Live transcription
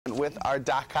with our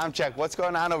 .com check. What's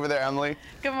going on over there, Emily?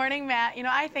 Good morning, Matt. You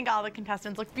know, I think all the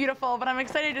contestants look beautiful, but I'm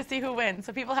excited to see who wins.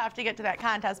 So people have to get to that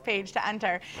contest page to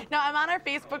enter. Now, I'm on our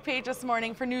Facebook page this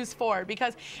morning for News 4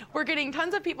 because we're getting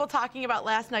tons of people talking about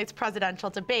last night's presidential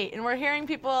debate, and we're hearing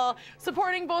people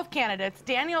supporting both candidates.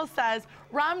 Daniel says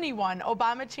Romney won.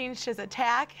 Obama changed his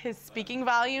attack, his speaking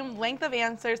volume, length of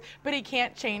answers, but he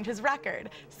can't change his record.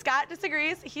 Scott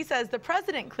disagrees. He says the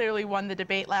president clearly won the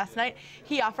debate last night.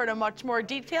 He offered a much more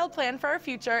detailed plan for our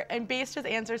future and based his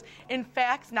answers in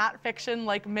facts, not fiction,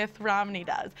 like Myth Romney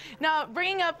does. Now,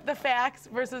 bringing up the facts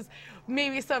versus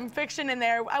maybe some fiction in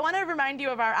there, I want to remind you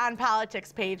of our On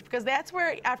Politics page, because that's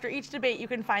where after each debate you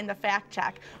can find the fact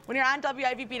check. When you're on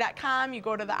WIVB.com, you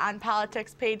go to the On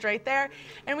Politics page right there,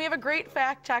 and we have a great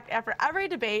fact check after every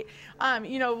debate,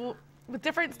 you know, with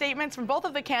different statements from both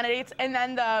of the candidates, and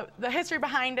then the history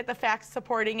behind it, the facts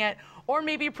supporting it, or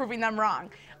maybe proving them wrong.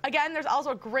 Again, there's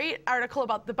also a great article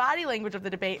about the body language of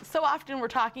the debate. So often we're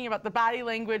talking about the body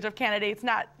language of candidates,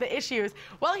 not the issues.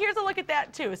 Well, here's a look at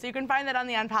that too. So you can find that on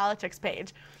the On Politics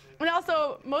page. And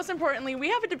also, most importantly, we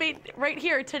have a debate right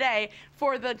here today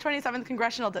for the 27th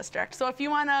Congressional District. So if you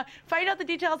want to find out the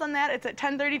details on that, it's at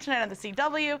 10:30 tonight on the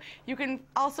CW. You can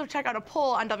also check out a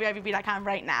poll on WIVB.com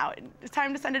right now. It's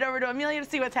time to send it over to Amelia to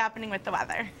see what's happening with the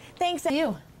weather. Thanks to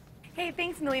you. Hey,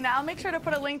 thanks, Melina. I'll make sure to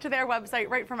put a link to their website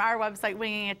right from our website,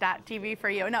 wingingit.tv, for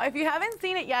you. Now, if you haven't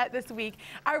seen it yet this week,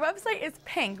 our website is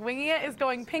pink. Winging It is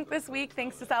going pink this week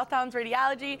thanks to Southtown's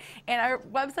Radiology, and our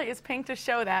website is pink to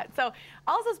show that. So,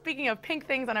 also speaking of pink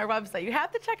things on our website, you have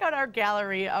to check out our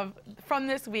gallery from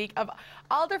this week of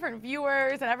all different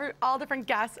viewers and all different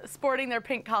guests sporting their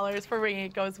pink colors for Winging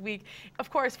It Goes Week, of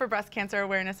course, for Breast Cancer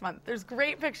Awareness Month. There's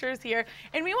great pictures here,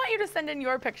 and we want you to send in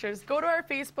your pictures. Go to our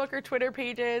Facebook or Twitter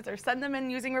pages, or send them in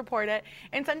using Report It,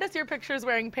 and send us your pictures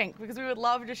wearing pink, because we would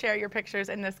love to share your pictures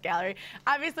in this gallery.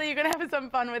 Obviously, you're going to have some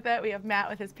fun with it. We have Matt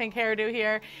with his pink hairdo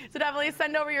here, so definitely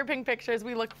send over your pink pictures.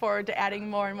 We look forward to adding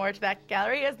more and more to that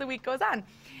gallery as the week goes on.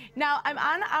 Now, I'm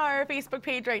on our Facebook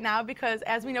page right now because,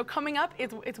 as we know, coming up,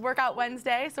 it's Workout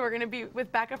Wednesday, so we're going to be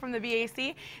with Becca from the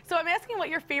VAC. So I'm asking what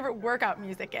your favorite workout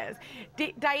music is.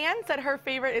 Diane said her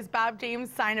favorite is Bob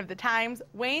James' Sign of the Times.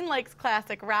 Wayne likes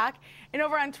classic rock. And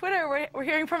over on Twitter, we're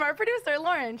hearing from our producer,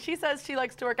 Lauren. She says she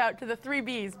likes to work out to the 3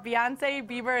 Bs, Beyonce,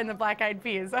 Bieber, and the Black Eyed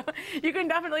Peas. So you can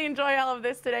definitely enjoy all of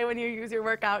this today when you use your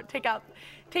workout.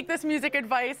 Take this music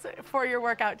advice for your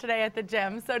workout today at the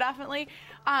gym. So definitely,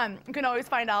 you can always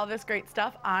find all of this great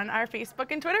stuff on our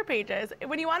Facebook and Twitter pages.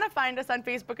 When you want to find us on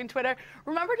Facebook and Twitter,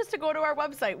 remember just to go to our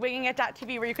website,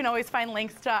 wingingit.tv, where you can always find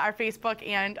links to our Facebook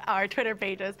and our Twitter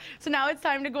pages. So now it's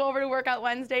time to go over to Workout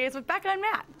Wednesdays with Becca and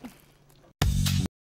Matt.